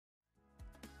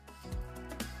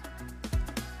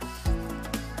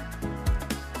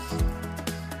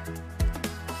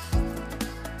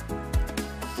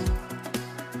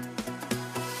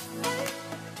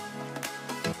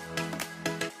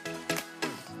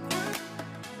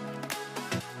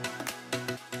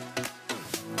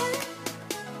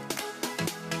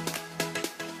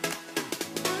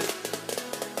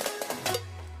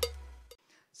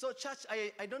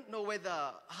I don't know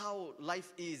how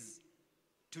life is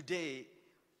today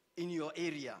in your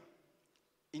area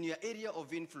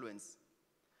of influence.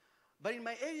 But in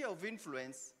my area of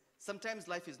influence, sometimes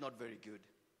life is not very good.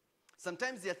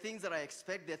 Sometimes there are things that I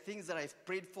expect, there are things that I've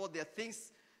prayed for, there are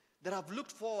things that I've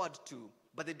looked forward to,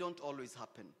 but they don't always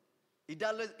happen. It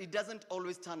doesn't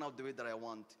always turn out the way that I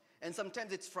want. And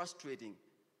sometimes it's frustrating.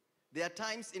 There are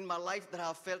times in my life that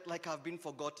I've felt like I've been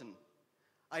forgotten.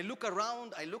 I look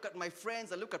around, I look at my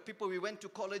friends, I look at people we went to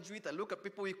college with, I look at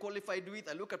people we qualified with,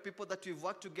 I look at people that we've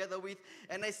worked together with,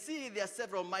 and I see they are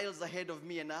several miles ahead of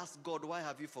me and ask God, why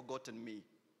have you forgotten me?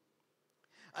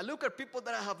 I look at people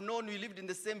that I have known, we lived in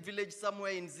the same village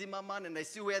somewhere in Zimmerman, and I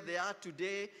see where they are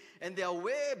today, and they are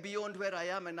way beyond where I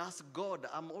am, and ask God,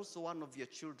 I'm also one of your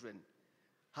children.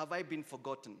 Have I been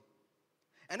forgotten?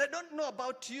 And I don't know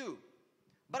about you,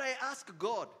 but I ask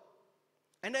God,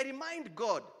 and I remind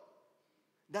God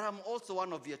that I'm also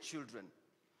one of your children.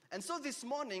 And so this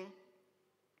morning,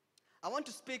 I want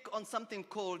to speak on something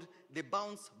called the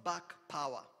bounce back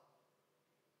power.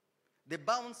 The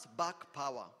bounce back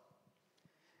power.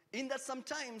 In that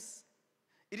sometimes,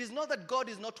 it is not that God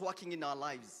is not working in our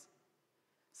lives.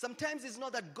 Sometimes it's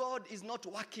not that God is not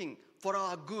working for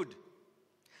our good.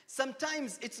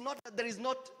 Sometimes it's not that there is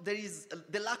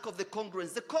the lack of the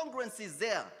congruence. The congruence is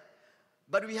there,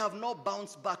 but we have no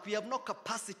bounce back. We have no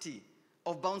capacity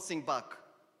of bouncing back.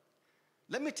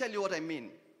 Let me tell you what I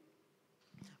mean.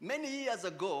 Many years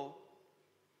ago,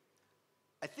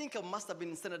 I think I must have been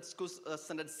in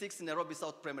Standard 6 in Nairobi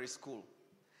South Primary School.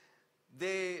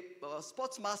 The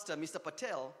sports master, Mr.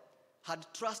 Patel, had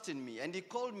trust in me, and he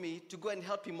called me to go and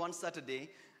help him one Saturday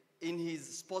in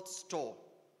his sports store,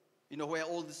 where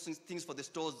all these things for the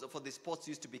stores, for the sports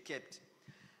used to be kept.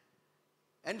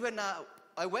 And when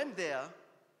I went there,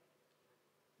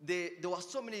 there were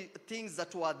so many things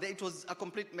that were there. It was a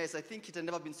complete mess. I think it had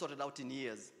never been sorted out in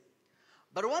years.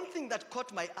 But one thing that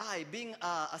caught my eye, being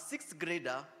a sixth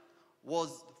grader,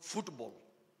 was football.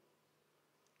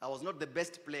 I was not the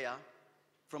best player.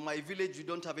 From my village, we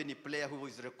don't have any player who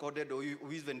is recorded or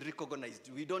who is even recognized.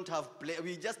 We don't have play.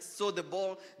 We just saw the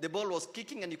ball. The ball was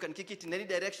kicking, and you can kick it in any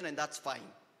direction, and that's fine.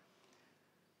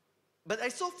 But I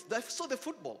saw the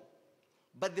football.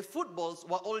 But the footballs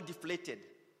were all deflated.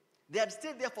 They had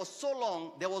stayed there for so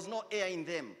long, there was no air in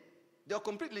them. They were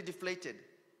completely deflated.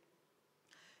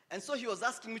 And so he was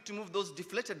asking me to move those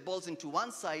deflated balls into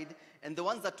one side and the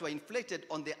ones that were inflated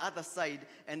on the other side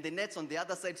and the nets on the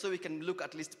other side so we can look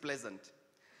at least pleasant.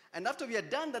 And after we had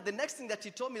done that, the next thing that he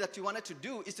told me that he wanted to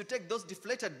do is to take those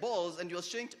deflated balls, and he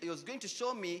was going to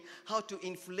show me how to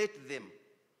inflate them.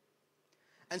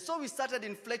 And so we started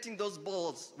inflating those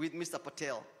balls with Mr.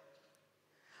 Patel.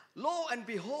 Lo and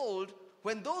behold,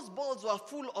 when those balls were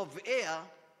full of air,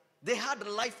 they had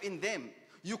life in them.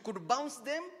 You could bounce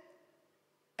them,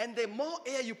 and the more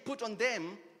air you put on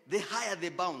them, the higher they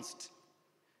bounced.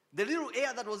 The little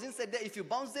air that was inside there, if you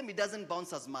bounce them, it doesn't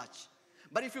bounce as much.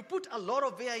 But if you put a lot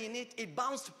of air in it, it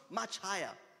bounced much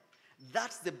higher.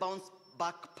 That's the bounce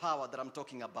back power that I'm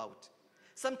talking about.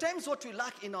 Sometimes what we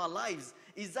lack in our lives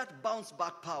is that bounce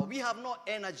back power. We have no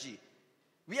energy.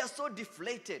 We are so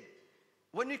deflated.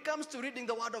 When it comes to reading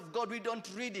the Word of God, we don't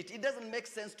read it. It doesn't make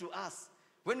sense to us.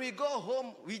 When we go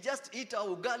home, we just eat our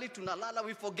ugali tunalala,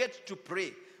 we forget to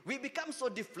pray. We become so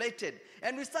deflated,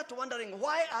 and we start wondering,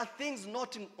 why are things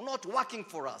not working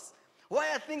for us? Why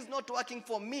are things not working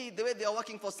for me the way they are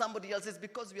working for somebody else? It's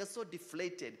because we are so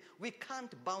deflated. We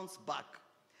can't bounce back.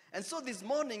 And so this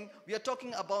morning, we are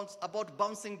talking about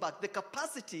bouncing back, the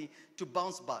capacity to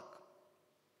bounce back.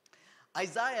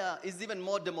 Isaiah is even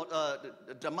more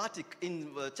dramatic.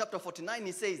 In chapter 49,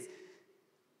 he says,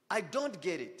 I don't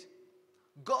get it.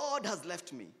 God has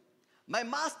left me. My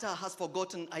master has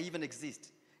forgotten I even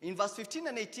exist. In verse 15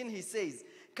 and 18, he says,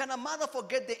 can a mother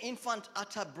forget the infant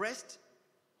at her breast?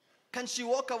 Can she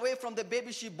walk away from the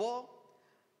baby she bore?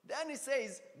 Then he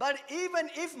says, but even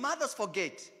if mothers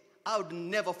forget, I would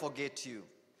never forget you.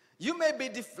 You may be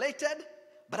deflated,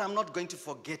 but I'm not going to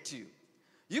forget you.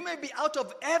 You may be out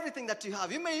of everything that you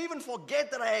have. You may even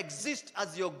forget that I exist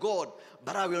as your God,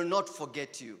 but I will not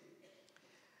forget you.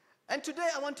 And today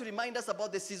I want to remind us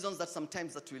about the seasons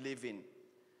that we live in.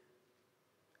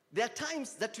 There are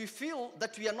times that we feel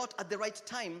that we are not at the right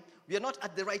time, we are not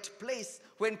at the right place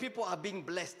when people are being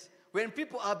blessed, when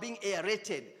people are being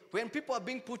aerated, when people are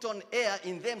being put on air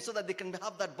in them so that they can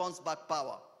have that bounce back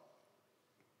power.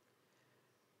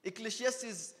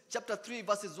 Ecclesiastes chapter 3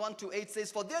 verses 1 to 8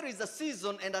 says, for there is a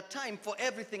season and a time for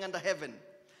everything under heaven,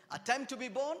 a time to be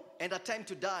born and a time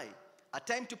to die, a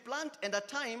time to plant and a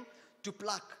time to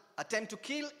pluck, a time to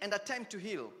kill and a time to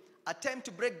heal, a time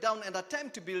to break down and a time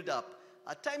to build up,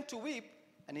 a time to weep,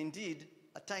 and indeed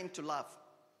a time to laugh.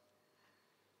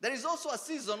 There is also a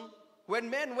season when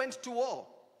men went to war.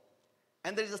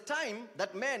 And there is a time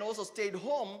that men also stayed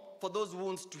home for those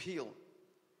wounds to heal.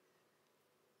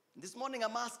 This morning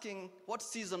I'm asking, what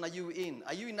season are you in?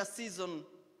 Are you in a season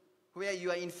where you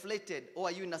are inflated, or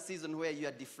are you in a season where you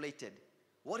are deflated?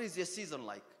 What is your season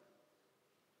like?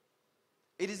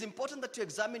 It is important that you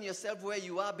examine yourself where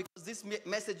you are, because this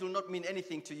message will not mean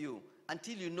anything to you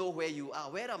until you know where you are.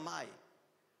 Where am I?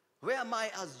 Where am I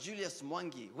as Julius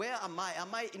Mwangi? Where am I?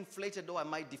 Am I inflated or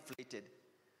am I deflated?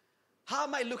 How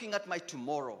am I looking at my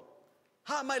tomorrow?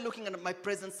 How am I looking at my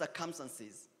present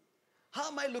circumstances? How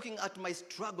am I looking at my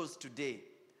struggles today?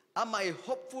 Am I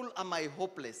hopeful? Am I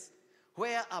hopeless?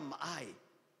 Where am I?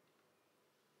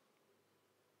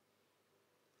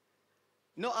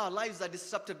 You know, our lives are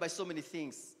disrupted by so many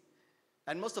things.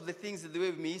 And most of the things, the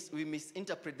way we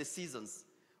misinterpret the seasons.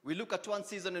 We look at one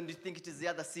season and we think it is the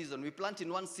other season. We plant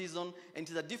in one season and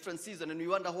it is a different season, and we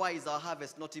wonder why is our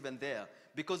harvest not even there,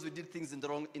 because we did things in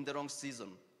the wrong season.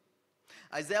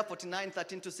 Isaiah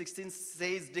 49:13-16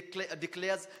 says,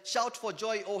 declares, "Shout for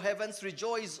joy, O heavens,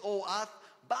 rejoice, O earth,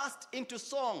 burst into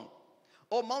song,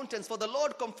 O mountains, for the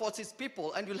Lord comforts his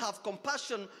people and will have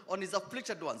compassion on his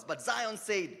afflicted ones. But Zion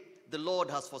said, the Lord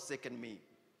has forsaken me.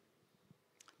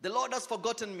 The Lord has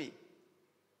forgotten me.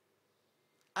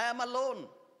 I am alone.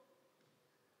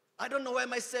 I don't know where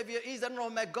my Savior is. I don't know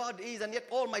where my God is. And yet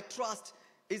all my trust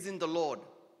is in the Lord."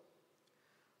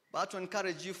 But to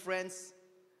encourage you, friends,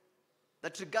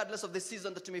 that regardless of the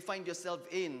season that you may find yourself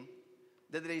in,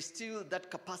 that there is still that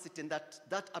capacity and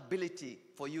that ability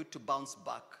for you to bounce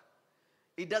back.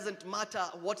 It doesn't matter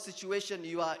what situation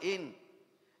you are in.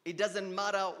 It doesn't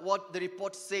matter what the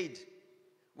report said.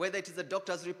 Whether it is the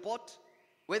doctor's report,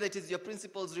 whether it is your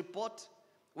principal's report,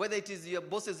 whether it is your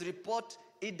boss's report,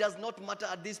 it does not matter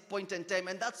at this point in time.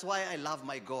 And that's why I love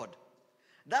my God.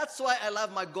 That's why I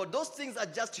love my God. Those things are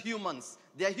just humans.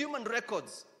 They are human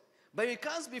records. But when it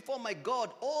comes before my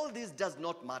God, all this does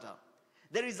not matter.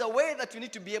 There is a way that you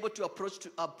need to be able to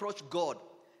approach God.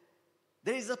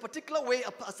 There is a particular way,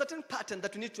 a certain pattern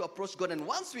that we need to approach God. And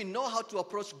once we know how to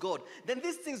approach God, then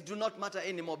these things do not matter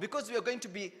anymore, because we are going to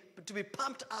be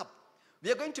pumped up.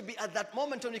 We are going to be at that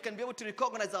moment when we can be able to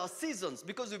recognize our seasons,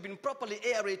 because we've been properly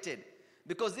aerated.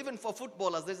 Because even for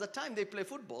footballers, there's a time they play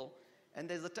football, and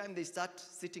there's a time they start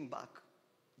sitting back.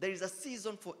 There is a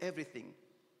season for everything.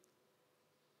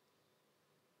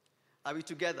 Are we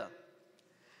together?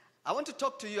 I want to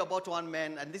talk to you about one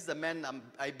man, and this is a man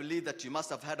I believe that you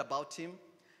must have heard about him,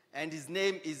 and his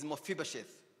name is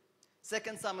Mephibosheth.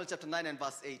 2 Samuel chapter 9 and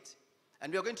verse 8.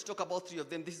 And we are going to talk about three of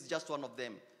them. This is just one of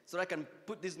them, so I can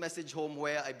put this message home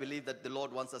where I believe that the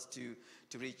Lord wants us to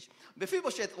reach.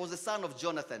 Mephibosheth was the son of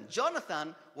Jonathan.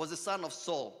 Jonathan was the son of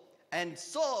Saul. And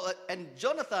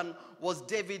Jonathan was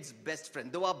David's best friend.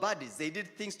 They were buddies. They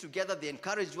did things together. They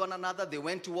encouraged one another. They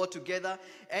went to war together.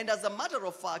 And as a matter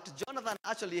of fact, Jonathan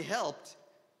actually helped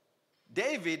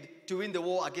David to win the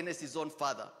war against his own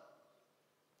father.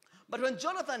 But when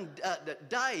Jonathan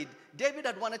died, David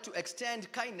had wanted to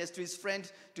extend kindness to his friend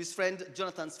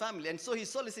Jonathan's family. And so he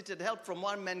solicited help from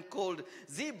one man called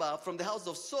Ziba from the house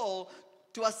of Saul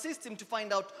to assist him to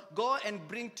find out, go and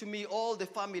bring to me all the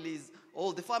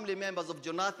family members of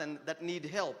Jonathan that need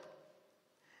help.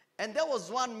 And there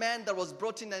was one man that was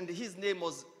brought in, and his name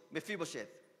was Mephibosheth.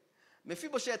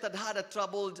 Mephibosheth had had a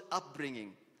troubled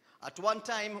upbringing. At one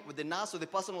time, with the nurse or the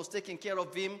person who was taking care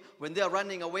of him, when they were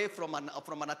running away from an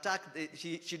attack,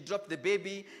 she dropped the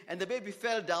baby, and the baby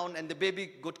fell down, and the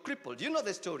baby got crippled. You know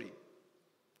the story.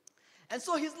 And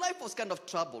so his life was kind of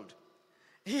troubled.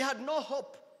 He had no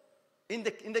hope in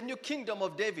the new kingdom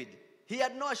of David. He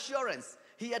had no assurance.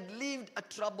 He had lived a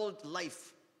troubled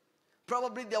life.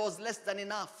 Probably there was less than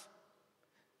enough.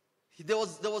 There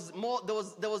was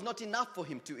not enough for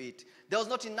him to eat. There was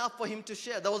not enough for him to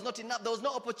share. There was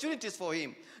no opportunities for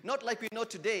him. Not like we know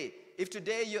today. If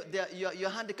today you're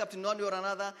handicapped in one way or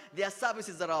another, there are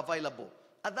services that are available.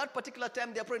 At that particular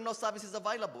time, there are probably no services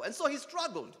available. And so he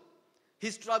struggled. He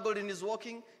struggled in his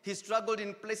walking. He struggled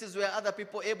in places where other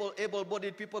people,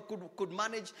 able-bodied people could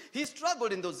manage. He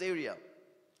struggled in those areas.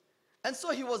 And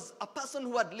so he was a person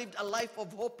who had lived a life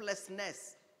of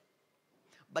hopelessness.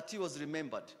 But he was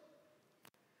remembered.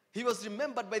 He was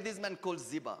remembered by this man called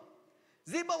Ziba.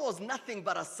 Ziba was nothing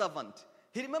but a servant.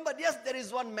 He remembered, yes, there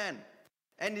is one man,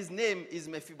 and his name is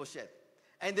Mephibosheth.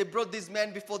 And they brought this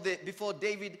man before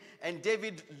David, and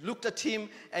David looked at him,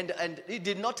 and he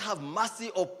did not have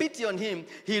mercy or pity on him.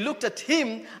 He looked at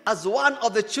him as one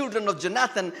of the children of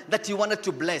Jonathan that he wanted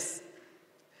to bless.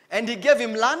 And he gave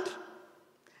him land,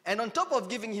 And on top of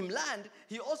giving him land,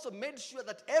 he also made sure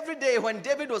that every day when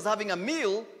David was having a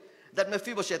meal, that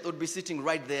Mephibosheth would be sitting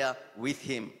right there with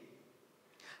him.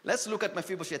 Let's look at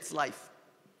Mephibosheth's life.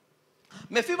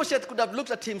 Mephibosheth could have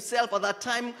looked at himself at that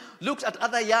time, looked at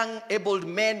other young, able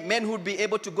men who would be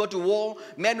able to go to war,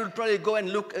 men would probably go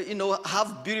and look,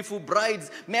 have beautiful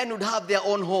brides, men would have their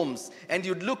own homes. And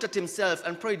you'd looked at himself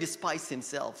and probably despise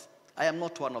himself. I am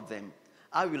not one of them.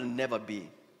 I will never be.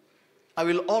 I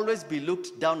will always be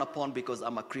looked down upon because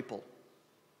I'm a cripple.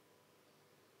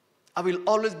 I will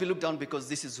always be looked down because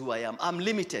this is who I am. I'm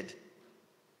limited.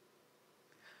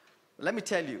 Let me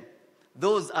tell you,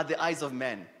 those are the eyes of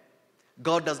men.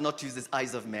 God does not use the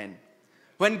eyes of men.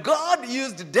 When God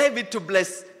used David to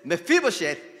bless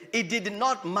Mephibosheth, it did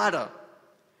not matter.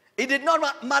 It did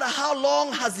not matter how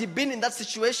long has he been in that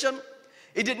situation.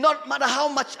 It did not matter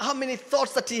how many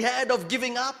thoughts that he had of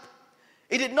giving up.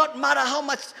 It did not matter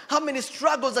how many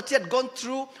struggles that he had gone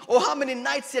through, or how many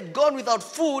nights he had gone without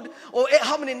food, or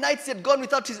how many nights he had gone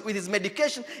with his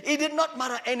medication. It did not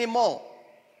matter anymore.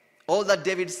 All that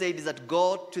David said is that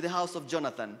go to the house of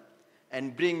Jonathan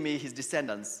and bring me his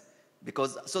descendants,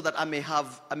 so that I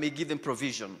may give them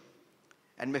provision.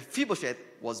 And Mephibosheth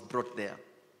was brought there.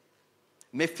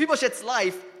 Mephibosheth's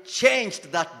life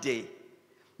changed that day.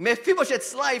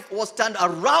 Mephibosheth's life was turned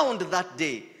around that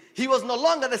day. He was no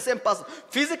longer the same person.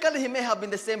 Physically, he may have been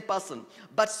the same person,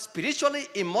 but spiritually,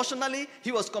 emotionally,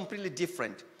 he was completely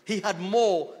different. He had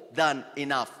more than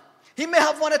enough. He may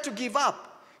have wanted to give up.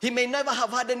 He may never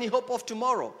have had any hope of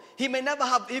tomorrow. He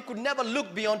could never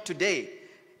look beyond today.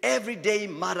 Every day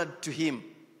mattered to him.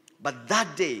 But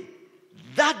that day,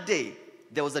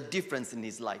 there was a difference in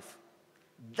his life.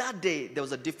 That day, there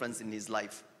was a difference in his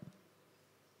life.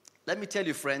 Let me tell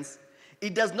you, friends,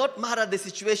 it does not matter the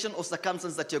situation or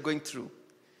circumstance that you're going through.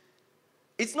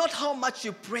 It's not how much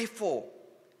you pray for.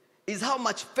 It's how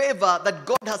much favor that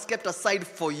God has kept aside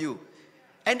for you.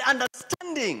 And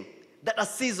understanding that a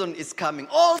season is coming.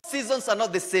 All seasons are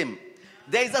not the same.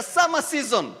 There is a summer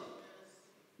season.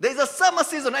 There is a summer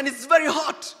season and it's very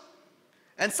hot.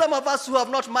 And some of us who have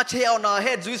not much hair on our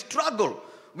heads, we struggle.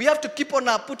 We have to keep on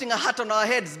putting a hat on our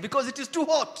heads because it is too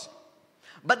hot.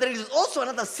 But there is also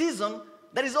another season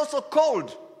that is also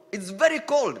cold. It's very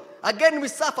cold. Again, we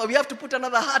suffer. We have to put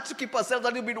another hat to keep ourselves a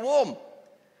little bit warm.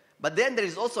 But then there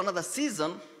is also another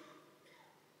season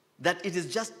that it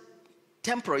is just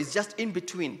temporary. It's just in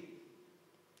between.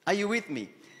 Are you with me?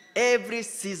 Every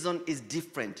season is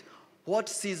different. What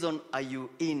season are you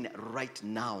in right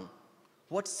now?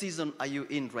 What season are you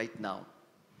in right now?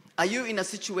 Are you in a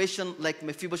situation like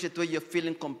Mephibosheth where you're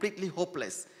feeling completely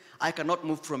hopeless? I cannot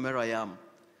move from where I am.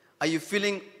 Are you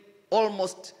feeling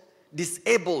almost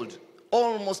disabled,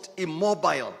 almost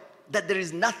immobile, that there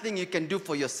is nothing you can do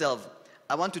for yourself?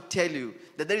 I want to tell you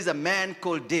that there is a man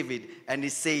called David, and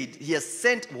he has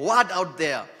sent word out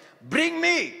there, bring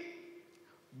me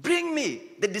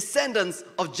the descendants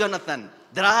of Jonathan,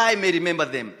 that I may remember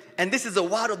them. And this is the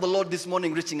word of the Lord this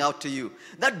morning reaching out to you,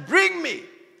 that bring me.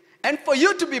 And for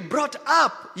you to be brought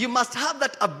up, you must have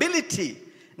that ability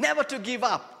never to give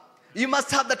up. You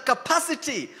must have that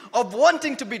capacity of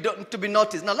wanting to be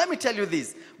noticed. Now let me tell you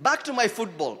this. Back to my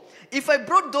football. If I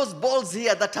brought those balls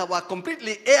here that were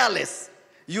completely airless,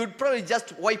 you'd probably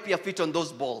just wipe your feet on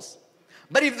those balls.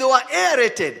 But if they were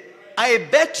aerated, I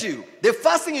bet you the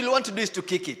first thing you'll want to do is to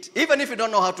kick it, even if you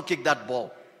don't know how to kick that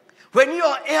ball. When you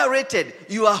are aerated,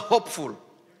 you are hopeful.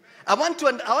 I want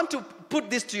to put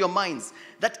this to your minds,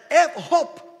 that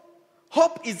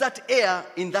hope is that air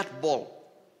in that ball.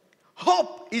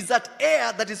 Hope is that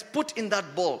air that is put in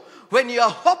that ball. When you are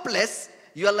hopeless,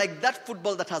 you are like that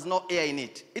football that has no air in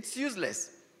it. It's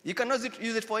useless. You cannot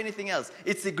use it for anything else.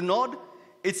 It's ignored.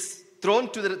 It's thrown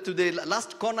to the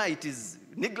last corner. It is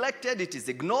neglected. It is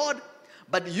ignored.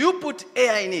 But you put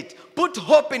air in it. Put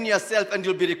hope in yourself and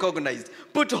you'll be recognized.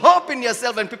 Put hope in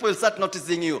yourself and people will start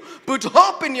noticing you. Put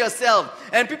hope in yourself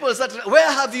and people will start, where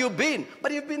have you been?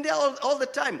 But you've been there all the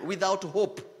time without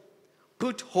hope.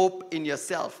 Put hope in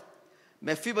yourself.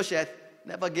 Mephibosheth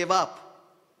never gave up.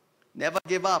 Never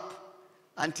gave up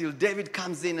until David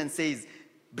comes in and says,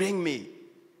 bring me.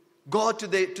 Go to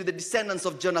the descendants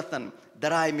of Jonathan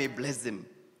that I may bless them.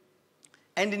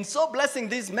 And in so blessing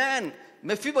this man,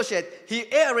 Mephibosheth, he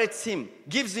aerates him,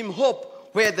 gives him hope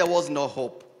where there was no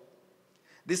hope.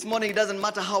 This morning, it doesn't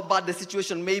matter how bad the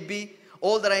situation may be.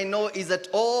 All that I know is that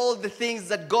all the things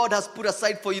that God has put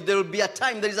aside for you, there will be a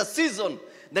time, there is a season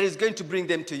that is going to bring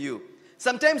them to you.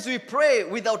 Sometimes we pray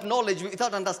without knowledge,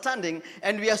 without understanding,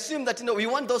 and we assume that, we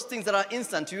want those things that are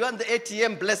instant. We want the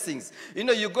ATM blessings.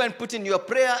 You go and put in your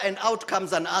prayer and out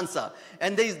comes an answer.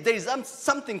 And there is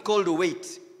something called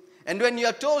wait. And when you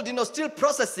are told, still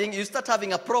processing, you start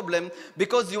having a problem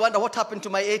because you wonder what happened to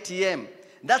my ATM.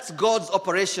 That's God's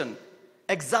operation.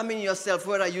 Examine yourself.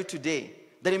 Where are you today?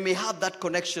 That you may have that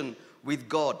connection with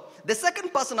God. The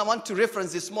second person I want to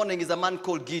reference this morning is a man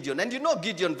called Gideon. And you know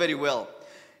Gideon very well.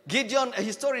 Gideon,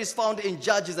 his story is found in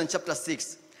Judges in chapter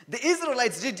 6. The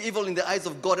Israelites did evil in the eyes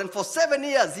of God. And for 7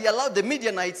 years, he allowed the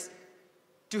Midianites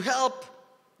to help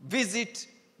visit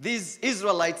these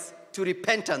Israelites to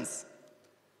repentance.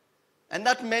 And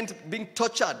that meant being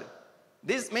tortured.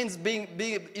 This means being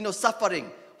suffering.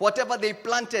 Whatever they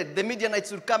planted, the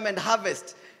Midianites would come and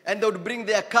harvest. And they would bring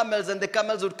their camels, and the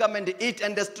camels would come and eat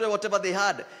and destroy whatever they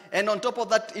had. And on top of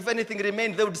that, if anything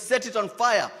remained, they would set it on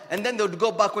fire. And then they would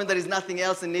go back when there is nothing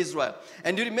else in Israel.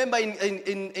 And you remember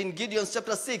in Gideon's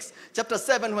chapter 6, chapter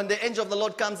 7, when the angel of the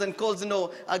Lord comes and calls,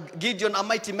 Gideon a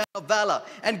mighty man of valor.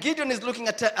 And Gideon is looking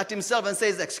at himself and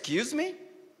says, excuse me?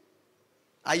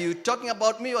 Are you talking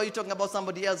about me, or are you talking about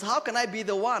somebody else? How can I be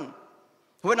the one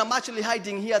when I'm actually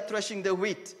hiding here threshing the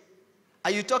wheat? Are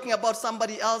you talking about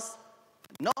somebody else?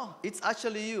 No, it's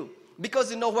actually you.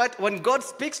 Because you know what? When God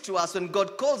speaks to us, when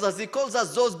God calls us, he calls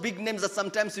us those big names that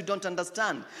sometimes we don't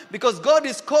understand. Because God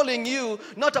is calling you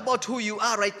not about who you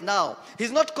are right now.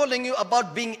 He's not calling you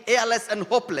about being airless and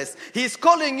hopeless. He's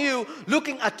calling you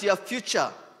looking at your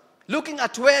future. Looking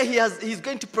at where he's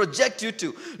going to project you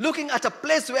to. Looking at a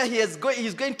place where he's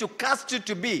going to cast you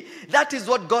to be. That is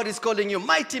what God is calling you.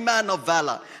 Mighty man of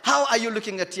valor. How are you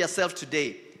looking at yourself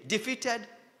today? Defeated?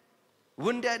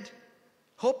 Wounded?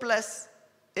 Hopeless?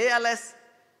 ALS?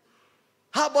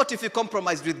 How about if you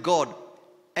compromised with God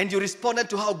and you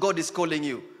responded to how God is calling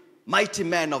you? Mighty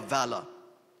man of valor.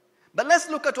 But let's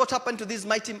look at what happened to this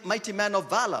mighty man of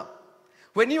valor.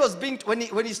 When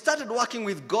he started working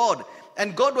with God,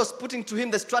 and God was putting to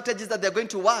him the strategies that they're going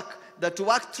to work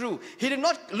through, he did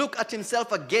not look at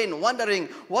himself again, wondering,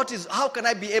 how can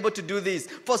I be able to do this?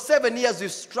 For 7 years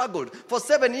we've struggled. For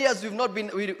 7 years we've not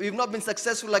been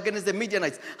successful against the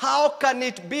Midianites. How can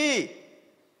it be?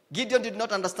 Gideon did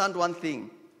not understand one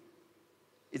thing.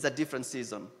 It's a different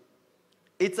season.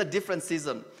 It's a different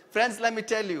season. Friends, let me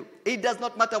tell you, it does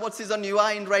not matter what season you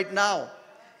are in right now.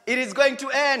 It is going to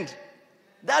end.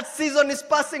 That season is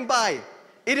passing by.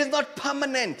 It is not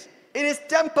permanent. It is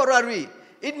temporary.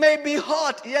 It may be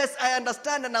hot. Yes, I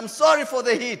understand, and I'm sorry for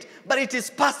the heat, but it is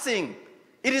passing.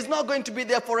 It is not going to be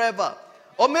there forever.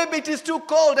 Or maybe it is too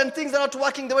cold and things are not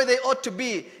working the way they ought to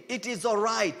be. It is all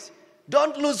right.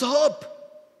 Don't lose hope.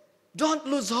 Don't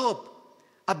lose hope.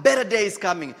 A better day is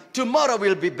coming. Tomorrow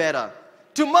will be better.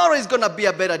 Tomorrow is going to be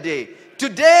a better day.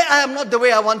 Today, I am not the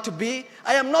way I want to be.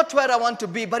 I am not where I want to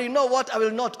be. But you know what? I will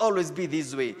not always be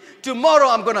this way. Tomorrow,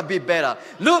 I'm going to be better.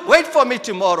 Look, wait for me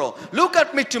tomorrow. Look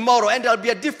at me tomorrow, and there'll be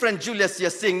a different Julius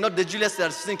you're seeing, not the Julius you're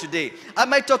seeing today.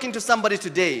 Am I talking to somebody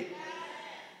today?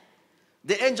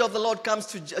 The angel of the Lord comes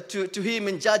to him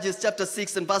in Judges chapter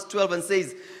 6 and verse 12 and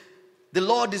says, the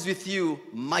Lord is with you,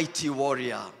 mighty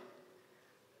warrior.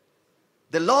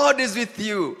 The Lord is with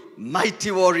you,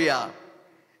 mighty warrior.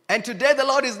 And today the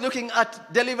Lord is looking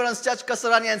at Deliverance Church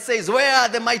Kasarani and says, where are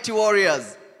the mighty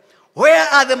warriors? Where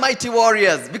are the mighty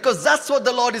warriors? Because that's what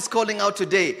the Lord is calling out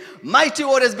today. Mighty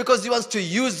warriors, because he wants to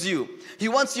use you. He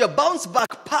wants your bounce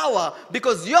back power,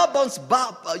 because your bounce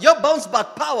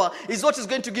back power is what is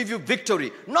going to give you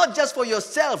victory. Not just for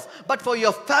yourself, but for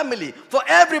your family, for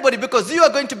everybody, because you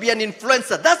are going to be an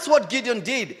influencer. That's what Gideon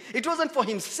did. It wasn't for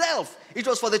himself. It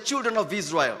was for the children of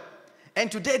Israel. And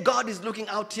today God is looking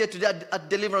out here today at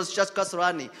Deliverance Church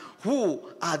Kasarani. Who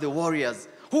are the warriors?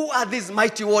 Who are these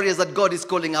mighty warriors that God is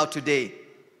calling out today?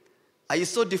 Are you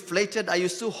so deflated? Are you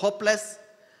so hopeless?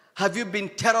 Have you been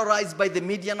terrorized by the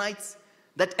Midianites?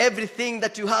 That everything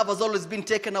that you have has always been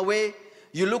taken away?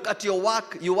 You look at your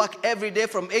work, you work every day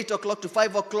from 8 o'clock to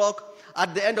 5 o'clock.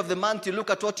 At the end of the month, you look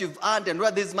at what you've earned and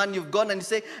where this money you've gone, and you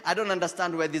say, I don't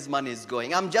understand where this money is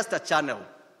going. I'm just a channel.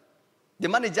 The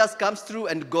money just comes through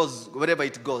and goes wherever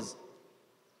it goes.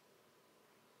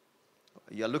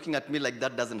 You're looking at me like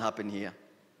that doesn't happen here.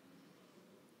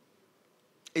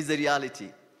 It's a reality.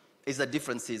 It's a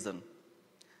different season.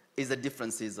 It's a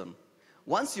different season.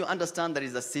 Once you understand there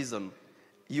is a season,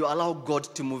 you allow God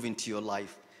to move into your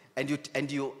life.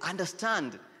 And you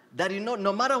understand that,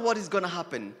 no matter what is going to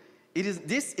happen,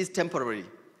 this is temporary.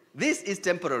 This is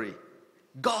temporary.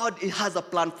 God has a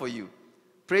plan for you.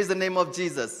 Praise the name of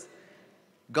Jesus.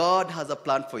 God has a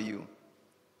plan for you.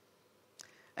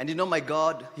 And my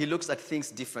God, he looks at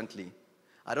things differently.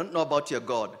 I don't know about your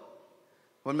God.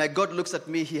 When my God looks at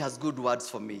me, he has good words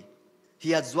for me.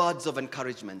 He has words of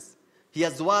encouragement. He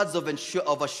has words of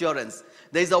assurance.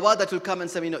 There is a word that will come and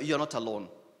say, you're not alone.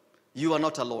 You are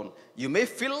not alone. You may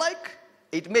feel like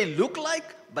It may look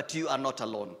like, but you are not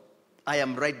alone. I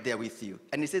am right there with you.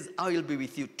 And he says, I will be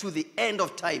with you to the end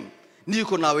of time.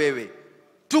 Niko na wewe.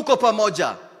 Tuko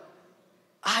pamoja.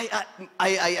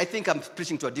 I think I'm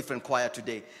preaching to a different choir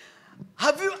today.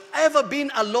 Have you ever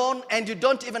been alone and you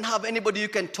don't even have anybody you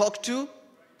can talk to?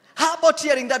 How about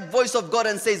hearing that voice of God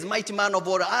and says, mighty man of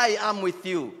war, I am with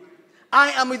you.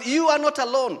 I am with you. You are not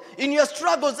alone. In your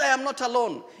struggles, I am not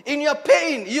alone. In your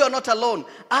pain, you are not alone.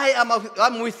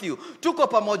 I'm with you. Tuko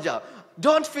pamoja.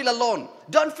 Don't feel alone.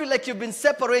 Don't feel like you've been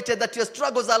separated, that your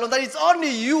struggles are alone, that it's only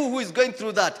you who is going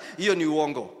through that. Iyo ni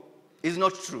uongo. It's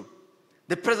not true.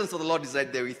 The presence of the Lord is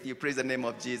right there with you. Praise the name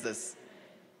of Jesus.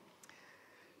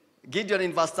 Gideon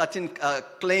in verse 13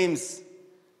 claims,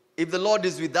 if the Lord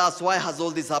is with us, why has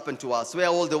all this happened to us? Where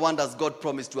are all the wonders God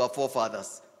promised to our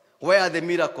forefathers? Where are the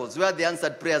miracles? Where are the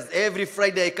answered prayers? Every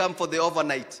Friday I come for the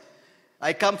overnight.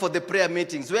 I come for the prayer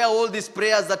meetings. Where are all these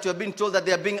prayers that you have been told that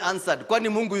they are being answered? Kwani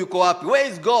Mungu yuko wapi? Where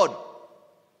is God?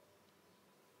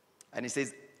 And he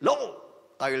says, Lo,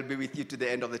 I will be with you to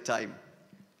the end of the time.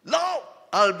 Lo,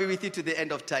 I'll be with you to the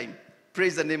end of time.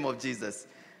 Praise the name of Jesus.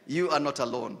 You are not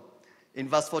alone. In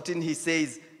verse 14, he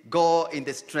says, go in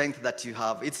the strength that you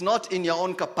have. It's not in your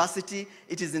own capacity.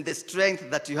 It is in the strength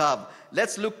that you have.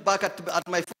 Let's look back at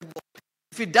my football.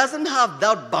 If it doesn't have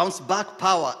that bounce back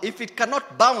power, if it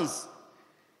cannot bounce,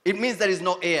 it means there is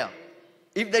no air.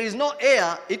 If there is no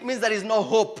air, it means there is no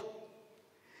hope.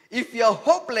 If you are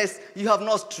hopeless, you have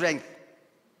no strength.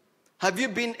 Have you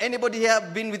been, anybody here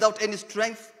been without any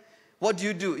strength? What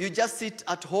do? You just sit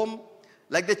at home,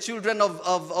 like the children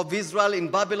of Israel in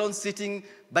Babylon, sitting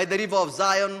by the river of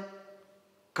Zion,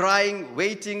 crying,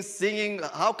 waiting, singing.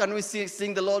 How can we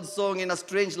sing the Lord's song in a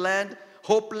strange land?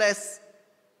 Hopeless.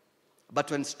 But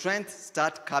when strength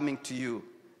starts coming to you,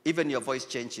 even your voice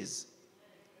changes.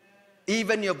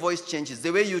 Even your voice changes.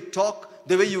 The way you talk,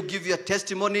 the way you give your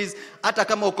testimonies. Hata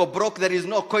kama uko broke, there is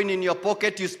no coin in your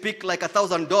pocket, you speak like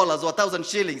 $1,000 or 1,000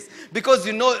 shillings. Because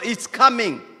you know it's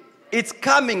coming. It's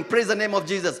coming. Praise the name of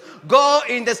Jesus. Go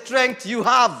in the strength you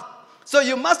have. So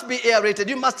you must be aerated.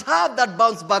 You must have that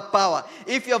bounce back power.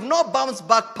 If you have no bounce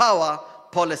back power,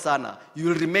 pole sana, you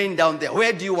will remain down there.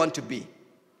 Where do you want to be?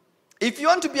 If you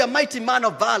want to be a mighty man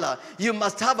of valor, you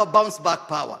must have a bounce back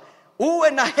power.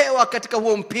 Uwe na hewa katika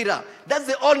huo mpira. That's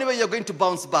the only way you're going to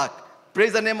bounce back.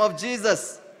 Praise the name of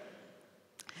Jesus.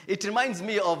 It reminds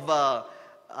me of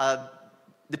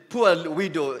the poor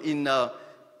widow in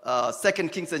 2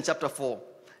 Kings in chapter 4.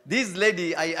 This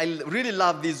lady, I really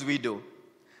love this widow.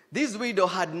 This widow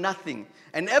had nothing,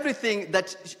 and everything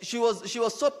that she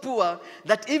was so poor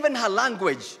that even her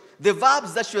language, the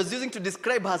verbs that she was using to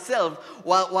describe herself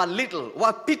were little,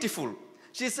 were pitiful.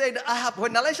 She said,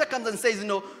 when Elisha comes and says,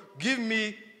 give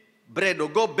me bread or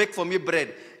go bake for me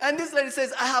bread. And this lady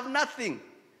says, I have nothing.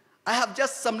 I have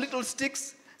just some little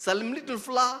sticks, some little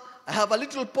flour. I have a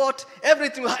little pot.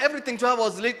 Everything to her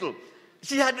was little.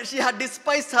 She had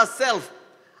despised herself.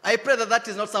 I pray that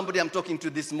is not somebody I'm talking to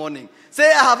this morning.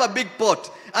 Say, I have a big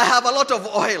pot. I have a lot of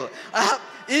oil.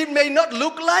 It may not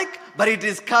look like, but it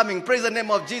is coming. Praise the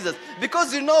name of Jesus.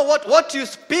 Because you know what you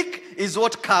speak is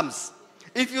what comes.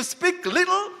 If you speak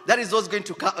little, that is what's going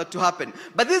to happen.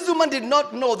 But this woman did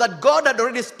not know that God had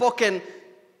already spoken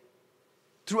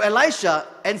through Elisha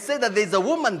and said that there's a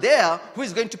woman there who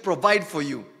is going to provide for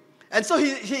you. And so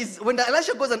when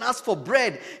Elisha goes and asks for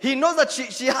bread, he knows that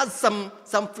she has some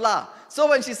flour. So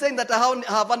when she's saying that I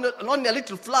have only a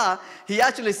little flour, he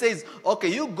actually says, okay,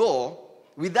 you go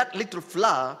with that little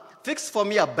flour, fix for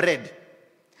me a bread.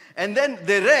 And then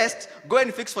the rest, go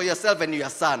and fix for yourself and your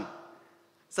son.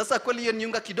 Sasa kweli hiyo ni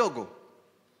unga kidogo.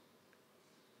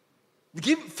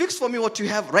 Fix for me what you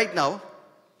have right now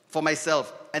for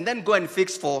myself, and then go and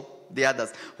fix for the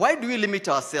others. Why do we limit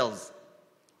ourselves?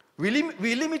 We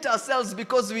limit ourselves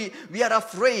because we are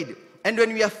afraid. And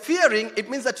when we are fearing, it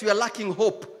means that we are lacking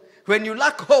hope. When you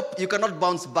lack hope, you cannot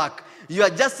bounce back. You are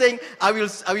just saying, I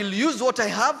will use what I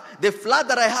have, the flour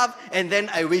that I have, and then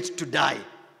I wait to die.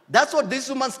 That's what this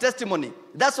woman's testimony.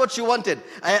 That's what she wanted.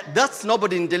 That's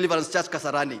nobody in Deliverance Church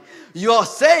Kasarani. You are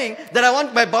saying that I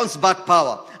want my bounce back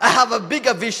power. I have a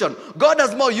bigger vision. God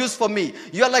has more use for me.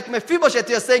 You are like Mephibosheth.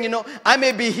 You're saying, I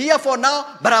may be here for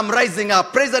now, but I'm rising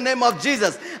up. Praise the name of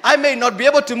Jesus. I may not be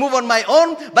able to move on my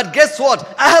own, but guess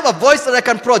what? I have a voice that I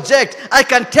can project. I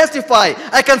can testify.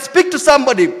 I can speak to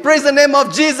somebody. Praise the name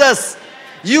of Jesus.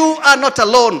 You are not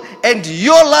alone, and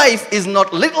your life is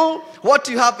not little. What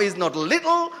you have is not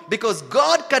little, because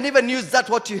God can even use that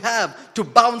what you have to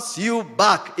bounce you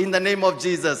back in the name of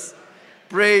Jesus.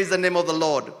 Praise the name of the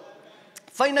Lord.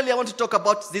 Finally, I want to talk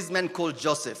about this man called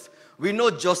Joseph. We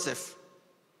know Joseph.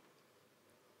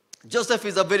 Joseph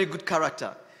is a very good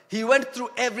character. He went through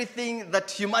everything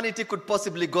that humanity could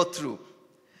possibly go through.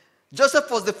 Joseph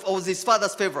was his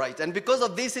father's favorite, and because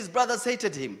of this, his brothers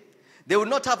hated him. They would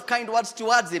not have kind words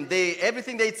towards him.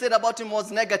 Everything they said about him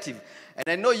was negative. And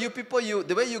I know you people,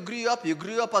 the way you grew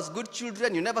up as good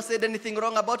children. You never said anything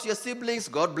wrong about your siblings.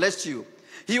 God bless you.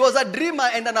 He was a dreamer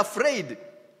and unafraid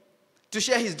to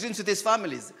share his dreams with his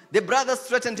families. The brothers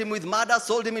threatened him with murder,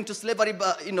 sold him into slavery,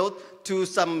 to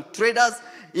some traders,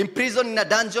 imprisoned in a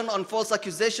dungeon on false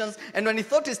accusations. And when he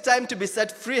thought his time to be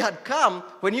set free had come,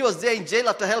 when he was there in jail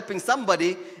after helping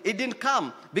somebody, it didn't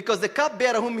come because the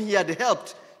cupbearer whom he had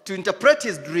helped to interpret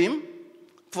his dream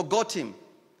forgot him.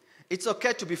 It's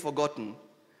okay to be forgotten.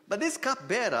 But this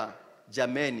cupbearer,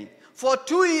 Jameni, for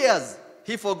 2 years,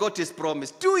 he forgot his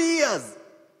promise. 2 years.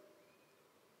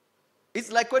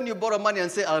 It's like when you borrow money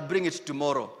and say, I'll bring it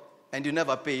tomorrow, and you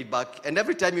never pay it back. And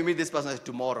every time you meet this person, it's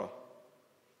tomorrow.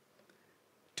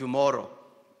 Tomorrow.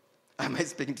 Am I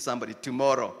speaking to somebody?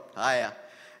 Tomorrow. Higher.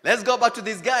 Let's go back to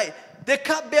this guy. The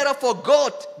cupbearer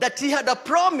forgot that he had a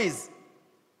promise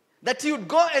that he would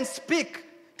go and speak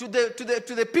to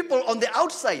the people on the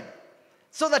outside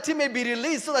so that he may be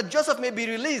released, so that Joseph may be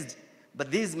released. But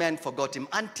these men forgot him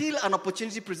until an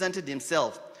opportunity presented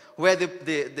himself where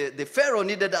the Pharaoh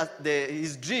needed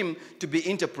his dream to be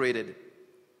interpreted.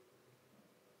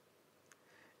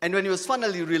 And when he was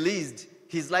finally released,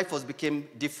 his life became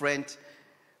different.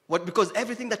 Because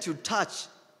everything that you touch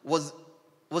was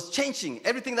changing.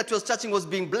 Everything that he was touching was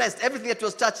being blessed. Everything that he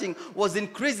was touching was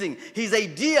increasing. His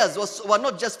ideas were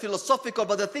not just philosophical,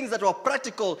 but the things that were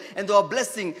practical and they were a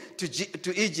blessing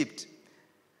to Egypt.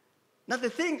 Now the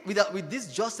thing with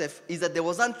this Joseph is that there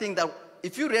was one thing that,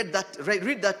 if you read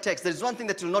that text, there's one thing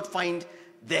that you'll not find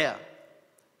there.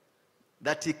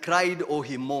 That he cried or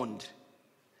he moaned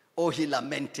or he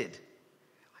lamented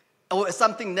or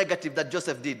something negative that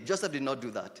Joseph did. Joseph did not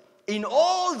do that. In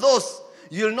all those,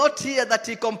 you'll not hear that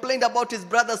he complained about his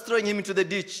brothers throwing him into the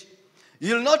ditch.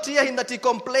 You'll not hear him that he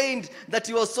complained that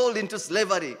he was sold into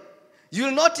slavery.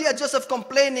 You'll not hear Joseph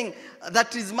complaining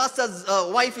that his master's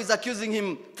wife is accusing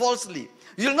him falsely.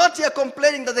 You'll not hear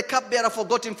complaining that the cupbearer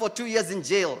forgot him for 2 years in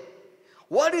jail.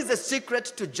 What is the secret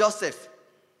to Joseph?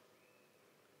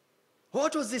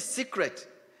 What was his secret?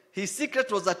 His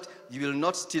secret was that you will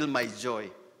not steal my joy.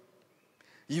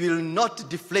 You will not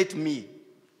deflate me.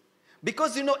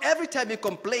 Because every time you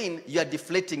complain, you are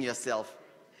deflating yourself.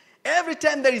 Every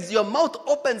time your mouth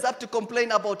opens up to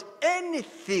complain about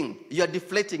anything, you are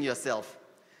deflating yourself.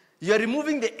 You are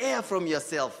removing the air from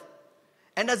yourself.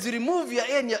 And as you remove your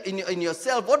air in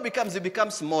yourself, what becomes? You become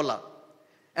smaller.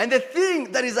 And the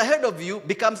thing that is ahead of you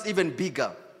becomes even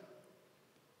bigger.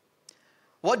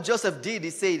 What Joseph did, he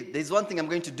said, there's one thing I'm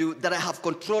going to do, that I have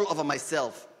control over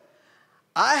myself.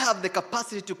 I have the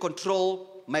capacity to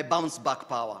control my bounce back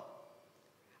power.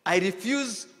 I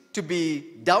refuse to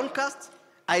be downcast.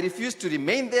 I refuse to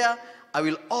remain there. I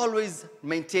will always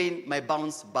maintain my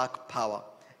bounce back power.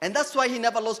 And that's why he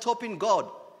never lost hope in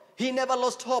God. He never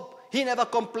lost hope. He never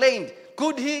complained.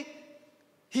 Could he?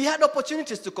 He had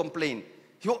opportunities to complain.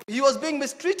 He was being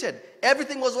mistreated.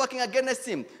 Everything was working against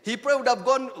him. He probably would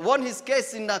have won his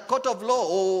case in a court of law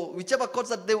or whichever courts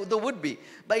that there would be.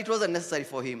 But it wasn't necessary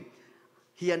for him.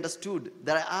 He understood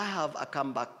that I have a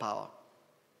comeback power.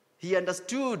 He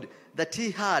understood that he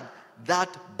had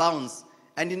that bounce,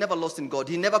 and he never lost in God.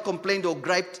 He never complained or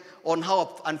griped on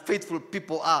how unfaithful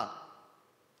people are.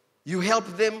 You help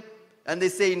them, and they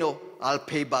say, I'll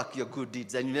pay back your good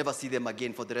deeds, and you never see them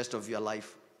again for the rest of your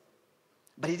life.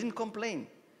 But he didn't complain.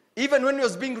 Even when he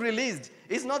was being released,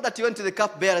 it's not that he went to the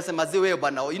cupbearer and said, Maziwe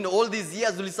bana, all these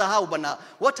years, ulisahau bana.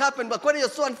 What happened? But when you're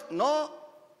so no,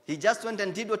 he just went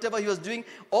and did whatever he was doing.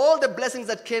 All the blessings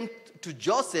that came to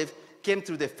Joseph came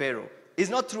through the Pharaoh. It's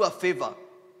not through a favor.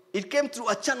 It came through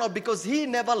a channel because he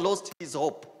never lost his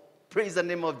hope. Praise the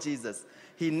name of Jesus.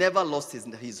 He never lost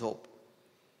his hope.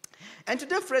 And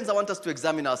today, friends, I want us to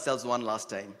examine ourselves one last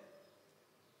time.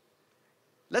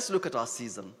 Let's look at our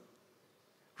season.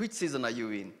 Which season are you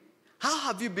in? How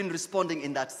have you been responding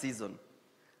in that season?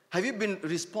 Have you been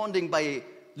responding by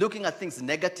looking at things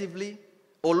negatively?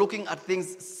 Or looking at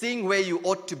things, seeing where you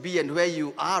ought to be and where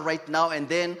you are right now, and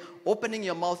then opening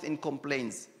your mouth in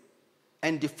complaints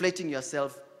and deflating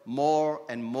yourself more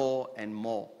and more and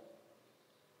more?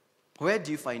 Where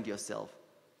do you find yourself?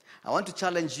 I want to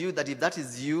challenge you that if that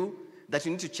is you, that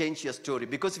you need to change your story.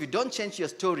 Because if you don't change your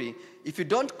story, if you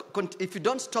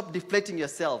don't stop deflating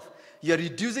yourself, you're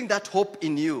reducing that hope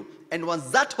in you. And once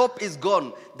that hope is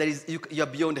gone, you're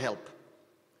beyond help.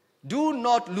 Do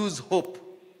not lose hope.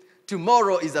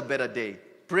 Tomorrow is a better day.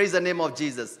 Praise the name of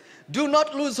Jesus. Do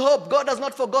not lose hope. God has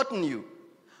not forgotten you.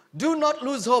 Do not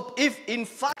lose hope. If, in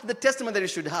fact, the testament that you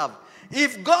should have,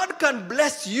 if God can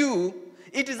bless you,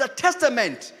 it is a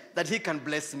testament that he can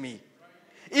bless me.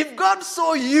 If God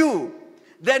saw you,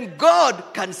 then God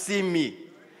can see me.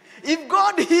 If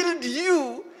God healed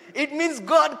you, it means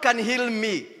God can heal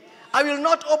me. I will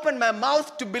not open my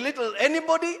mouth to belittle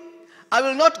anybody.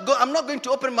 I'm not going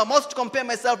to open my mouth to compare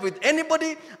myself with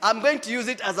anybody. I'm going to use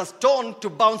it as a stone to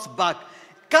bounce back.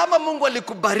 Kama Mungu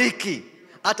alikubariki,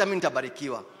 hata mimi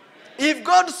nitabarikiwa. If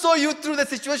God saw you through the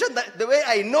situation the way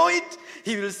I know it,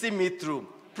 he will see me through.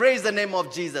 Praise the name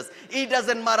of Jesus. It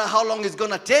doesn't matter how long it's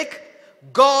going to take.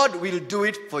 God will do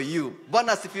it for you.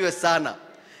 Bwana asifiwe sana.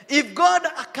 If God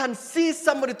can see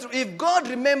somebody through, if God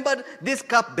remembered this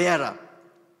cupbearer,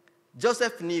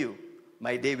 Joseph knew,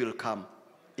 my day will come.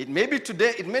 It may be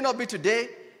today, it may not be today,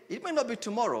 it may not be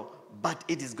tomorrow, but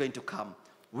it is going to come.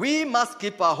 We must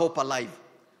keep our hope alive.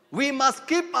 We must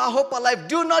keep our hope alive.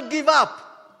 Do not give up.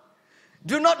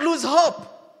 Do not lose hope.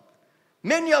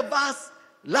 Many of us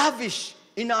lavish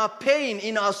in our pain,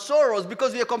 in our sorrows,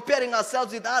 because we are comparing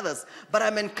ourselves with others. But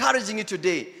I'm encouraging you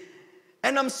today,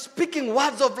 and I'm speaking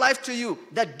words of life to you,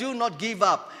 that do not give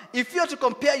up. If you are to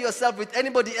compare yourself with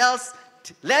anybody else,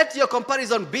 let your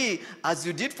comparison be, as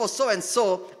you did for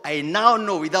so-and-so, I now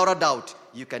know without a doubt,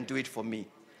 you can do it for me.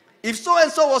 If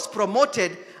so-and-so was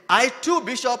promoted, I too,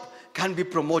 Bishop, can be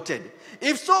promoted.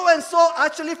 If so-and-so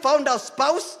actually found a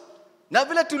spouse, na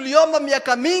vile tuliomba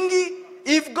miaka mingi,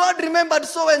 if God remembered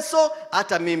so-and-so,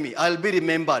 hata mimi, I'll be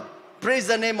remembered. Praise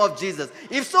the name of Jesus.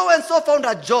 If so-and-so found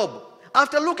a job,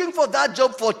 after looking for that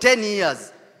job for 10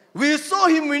 years, we saw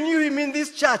him, we knew him in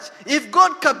this church. If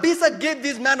God Kabisa gave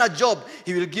this man a job,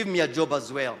 he will give me a job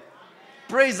as well.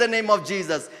 Praise the name of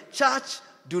Jesus. Church,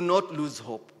 do not lose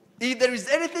hope. If there is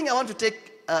anything I want you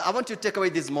to take away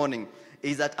this morning,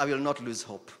 is that I will not lose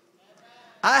hope.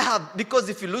 Because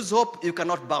if you lose hope, you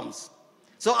cannot bounce.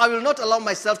 So I will not allow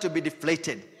myself to be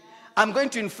deflated. I'm going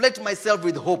to inflate myself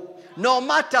with hope. No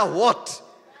matter what.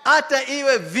 Ata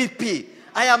iwe vipi.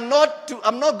 I'm not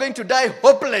going to die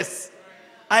hopeless.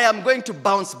 I am going to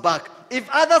bounce back. If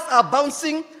others are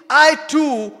bouncing, I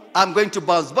too am going to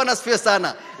bounce. Bwana asifiwe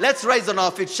sana. Let's rise on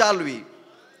our feet, shall we?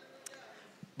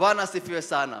 Bwana asifiwe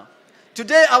sana.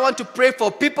 Today I want to pray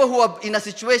for people who are in a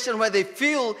situation where they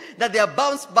feel that their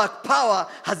bounce back power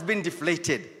has been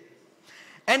deflated.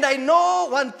 And I know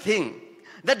one thing,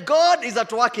 that God is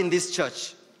at work in this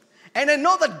church. And I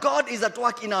know that God is at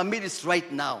work in our midst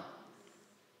right now.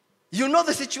 You know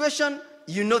the situation,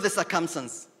 you know the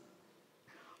circumstance.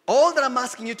 All that I'm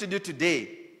asking you to do today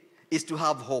is to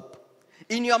have hope.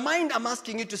 In your mind, I'm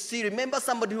asking you to remember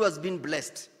somebody who has been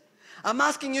blessed. I'm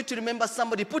asking you to remember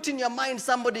somebody, put in your mind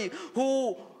somebody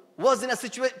who was in a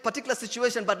particular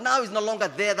situation, but now is no longer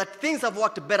there, that things have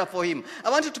worked better for him. I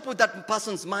want you to put that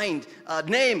person's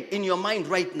name in your mind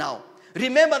right now.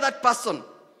 Remember that person.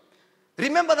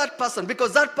 Remember that person,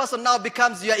 because that person now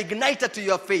becomes your igniter to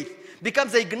your faith,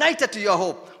 becomes an igniter to your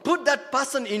hope. Put that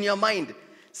person in your mind.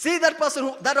 See that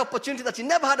person, that opportunity that he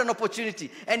never had an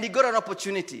opportunity, and he got an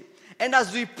opportunity. And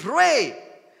as we pray,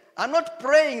 I'm not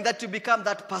praying that you become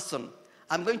that person.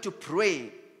 I'm going to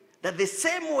pray that the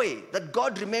same way that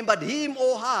God remembered him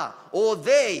or her or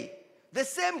they, the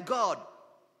same God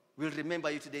will remember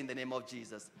you today in the name of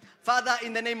Jesus. Father,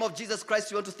 in the name of Jesus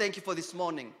Christ, we want to thank you for this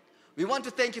morning. We want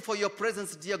to thank you for your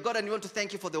presence, dear God, and we want to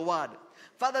thank you for the word.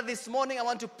 Father, this morning I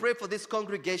want to pray for this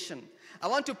congregation. I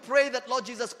want to pray that, Lord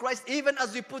Jesus Christ, even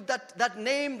as we put that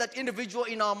name, that individual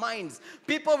in our minds,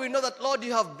 people we know that, Lord,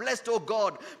 you have blessed, oh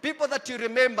God, people that you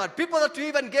remembered, people that you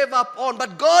even gave up on,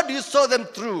 but God, you saw them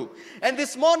through. And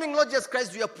this morning, Lord Jesus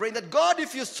Christ, we are praying that, God,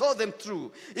 if you saw them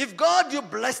through, if God, you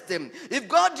blessed them, if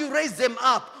God, you raised them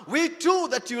up, we too,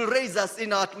 that you will raise us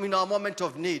in our moment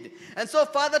of need. And so,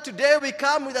 Father, today we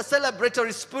come with a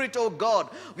celebratory spirit, oh God.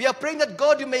 We are praying that,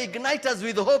 God, you may ignite us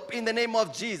with hope in the name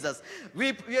of Jesus.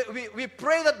 We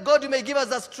pray that, God, you may give us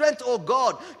the strength, oh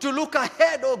God, to look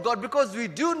ahead, oh God, because we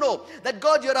do know that,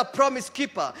 God, you're a promise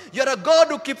keeper. You're a God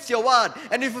who keeps your word.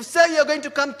 And if you say you're going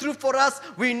to come through for us,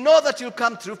 we know that you'll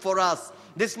come through for us.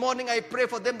 This morning I pray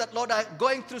for them that, Lord, are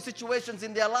going through situations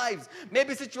in their lives.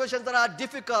 Maybe situations that are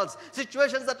difficult.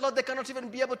 Situations that, Lord, they cannot even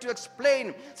be able to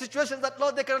explain. Situations that,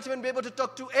 Lord, they cannot even be able to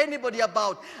talk to anybody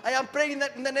about. I am praying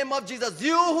that in the name of Jesus.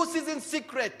 You who sees in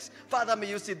secret, Father, may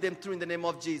you see them through in the name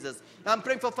of Jesus. I'm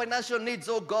praying for financial needs,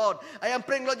 oh God. I am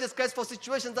praying, Lord Jesus Christ, for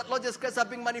situations that, Lord Jesus Christ, are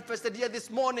being manifested here this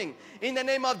morning. In the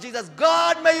name of Jesus.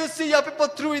 God, may you see your people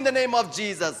through in the name of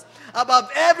Jesus. Above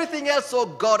everything else, oh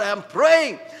God, I am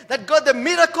praying that, God, the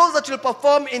miracles that you'll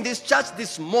perform in this church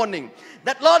this morning.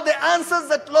 That, Lord, the answers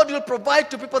that, Lord, you'll provide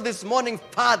to people this morning,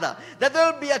 Father, that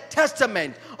there will be a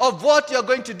testament of what you're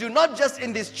going to do, not just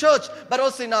in this church, but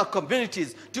also in our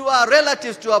communities, to our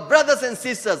relatives, to our brothers and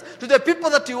sisters, to the people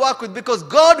that you work with, because,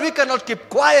 God, we cannot keep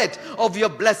quiet of your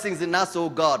blessings in us, oh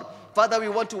God. Father, we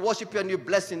want to worship you and you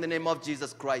bless you in the name of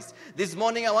Jesus Christ. This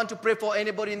morning, I want to pray for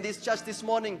anybody in this church this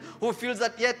morning who feels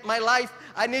that, yet my life,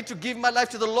 I need to give my life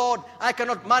to the Lord. I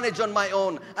cannot manage on my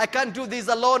own. I can't do this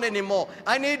alone anymore.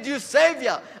 I need you,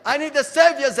 Savior. I need the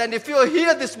Savior's hand. If you're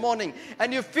here this morning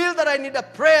and you feel that I need a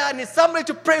prayer, I need somebody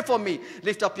to pray for me,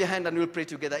 lift up your hand and we'll pray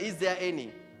together. Is there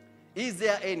any? Is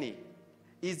there any?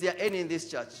 Is there any in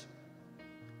this church?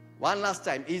 One last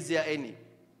time, is there any?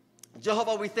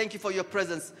 Jehovah, we thank you for your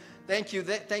presence. Thank you,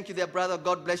 dear brother.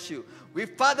 God bless you.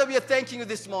 Father, we are thanking you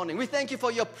this morning. We thank you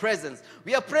for your presence.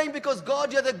 We are praying because,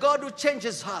 God, you're the God who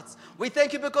changes hearts. We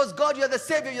thank you because, God, you're the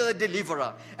Savior, you're the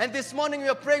deliverer. And this morning we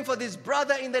are praying for this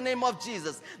brother in the name of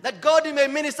Jesus. That, God, you may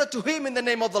minister to him in the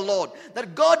name of the Lord.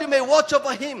 That, God, you may watch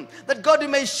over him. That, God, you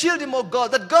may shield him, oh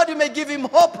God. That, God, you may give him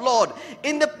hope, Lord,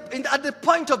 at the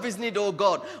point of his need, oh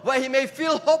God. Where he may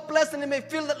feel hopeless and he may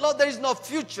feel that, Lord, there is no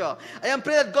future. I am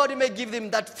praying that, God, you may give him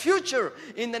that future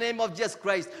in the name of Jesus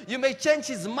Christ. You may change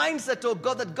his mindset, oh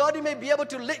God, that, God, he may be able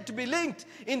to be linked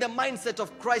in the mindset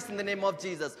of Christ in the name of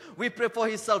Jesus. We pray for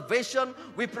his salvation.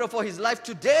 We pray for his life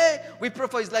today. We pray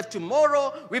for his life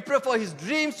tomorrow. We pray for his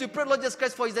dreams. We pray, Lord Jesus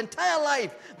Christ, for his entire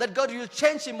life, that, God, you will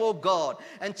change him, oh God.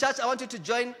 And church, I want you to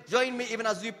join me even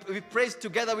as we praise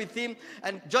together with him,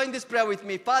 and join this prayer with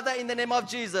me. Father, in the name of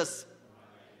Jesus,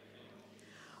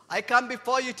 I come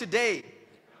before you today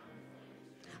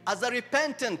as a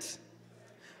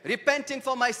repenting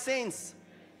for my sins,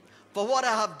 for what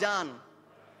I have done.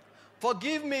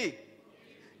 Forgive me,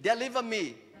 deliver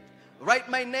me, write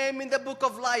my name in the book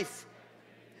of life,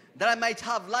 that I might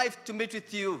have life to meet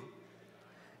with you.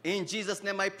 In Jesus'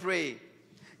 name I pray.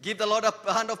 Give the Lord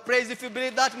a hand of praise if you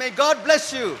believe that. May God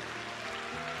bless you.